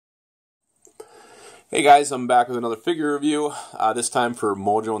Hey guys, I'm back with another figure review, this time for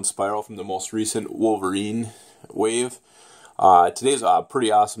Mojo and Spiral from the most recent Wolverine wave. Today's a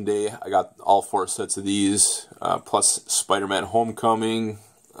pretty awesome day. I got all 4 sets of these, plus Spider-Man Homecoming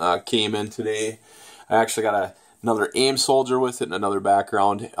came in today. I actually got another AIM soldier with it and another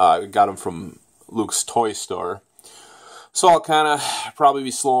background. I got them from Luke's toy store. So I'll kind of probably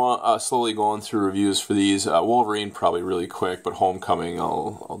be slowly going through reviews for these. Wolverine probably really quick, but Homecoming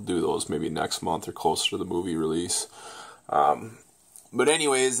I'll do those maybe next month or closer to the movie release. But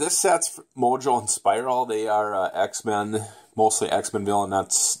anyways, this set's Mojo and Spiral. They are X-Men, mostly X-Men villain,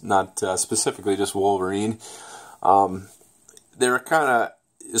 not specifically just Wolverine. They're kind of,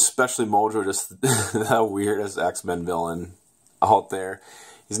 especially Mojo, just the weirdest X-Men villain out there.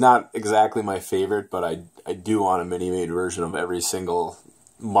 He's not exactly my favorite, but I do want a mini-made version of every single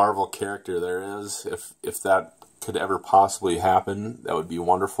Marvel character there is. If that could ever possibly happen, that would be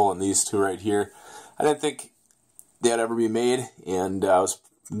wonderful. And these two right here, I didn't think they'd ever be made, and I was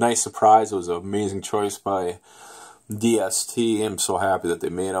a nice surprise. It was an amazing choice by DST. I'm so happy that they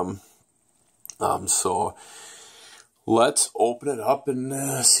made them. So let's open it up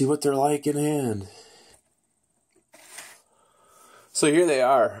and see what they're like in hand. So here they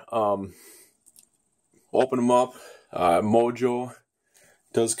are. Open them up. Mojo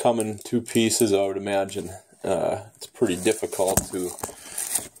does come in 2 pieces, I would imagine. It's pretty difficult to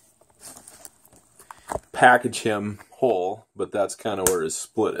package him whole, but that's kind of where his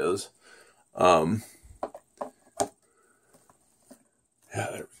split is. Yeah,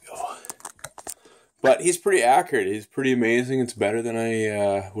 there we go. But he's pretty accurate. He's pretty amazing. It's better than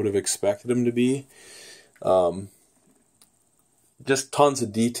I would have expected him to be. Just tons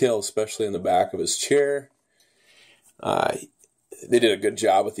of detail, especially in the back of his chair. They did a good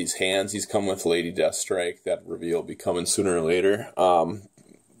job with these hands. He's come with Lady Deathstrike. That reveal will be coming sooner or later.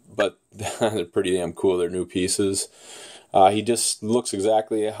 But they're pretty damn cool. They're new pieces. He just looks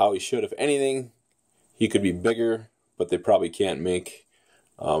exactly how he should. If anything, he could be bigger, but they probably can't make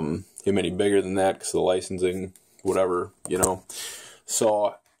him any bigger than that because of the licensing, whatever, you know.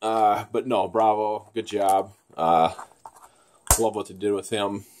 So, but no, bravo. Good job. Love what they did with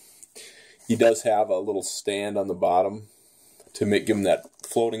him. He does have a little stand on the bottom to give him that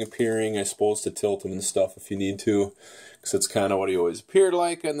floating appearing, I suppose, to tilt him and stuff if you need to, because that's kind of what he always appeared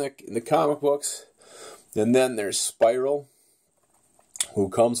like in the comic books. And then there's Spiral, who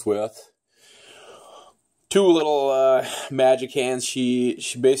comes with 2 little magic hands.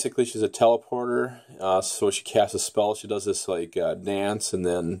 She's a teleporter, so she casts a spell. She does this like dance and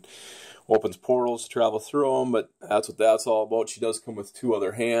then opens portals to travel through them, but that's what that's all about. She does come with 2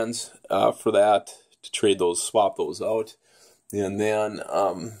 other hands for that, to swap those out. And then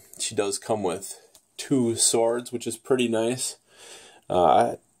she does come with 2 swords, which is pretty nice.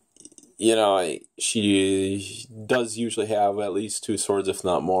 You know, she does usually have at least 2 swords, if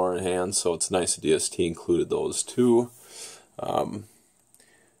not more, in hand, so it's nice that DST included those too.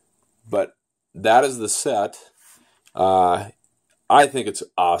 But that is the set. I think it's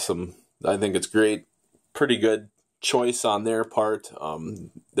awesome. I think it's great. Pretty good choice on their part.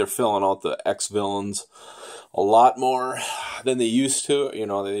 They're filling out the X-villains a lot more than they used to. You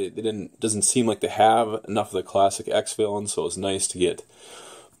know, doesn't seem like they have enough of the classic X-villains, so it's nice to get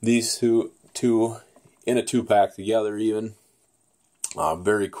these two in a 2-pack together even.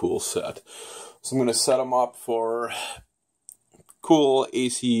 Very cool set. So I'm going to set them up for cool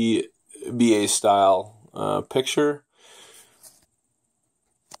ACBA style picture.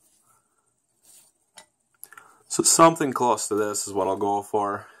 So something close to this is what I'll go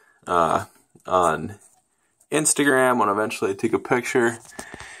for on Instagram when eventually I take a picture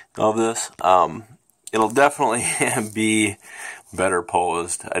of this. It'll definitely be better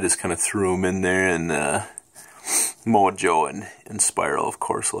posed. I just kind of threw them in there, and Mojo and Spiral, of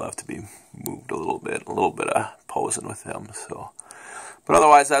course, will have to be moved a little bit of posing with them. So, but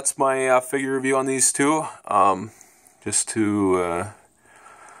otherwise, that's my figure review on these 2. Just to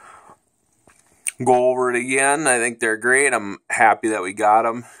go over it again. I think they're great. I'm happy that we got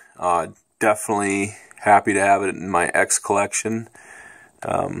them. Definitely happy to have it in my X collection.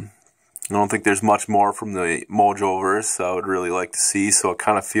 I don't think there's much more from the Mojoverse I would really like to see, so it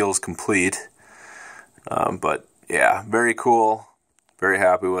kind of feels complete. But yeah, very cool. Very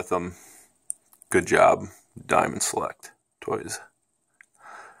happy with them. Good job, Diamond Select Toys.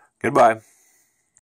 Goodbye.